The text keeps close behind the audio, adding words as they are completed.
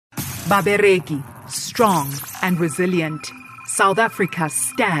Babereki, strong and resilient. South Africa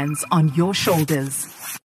stands on your shoulders.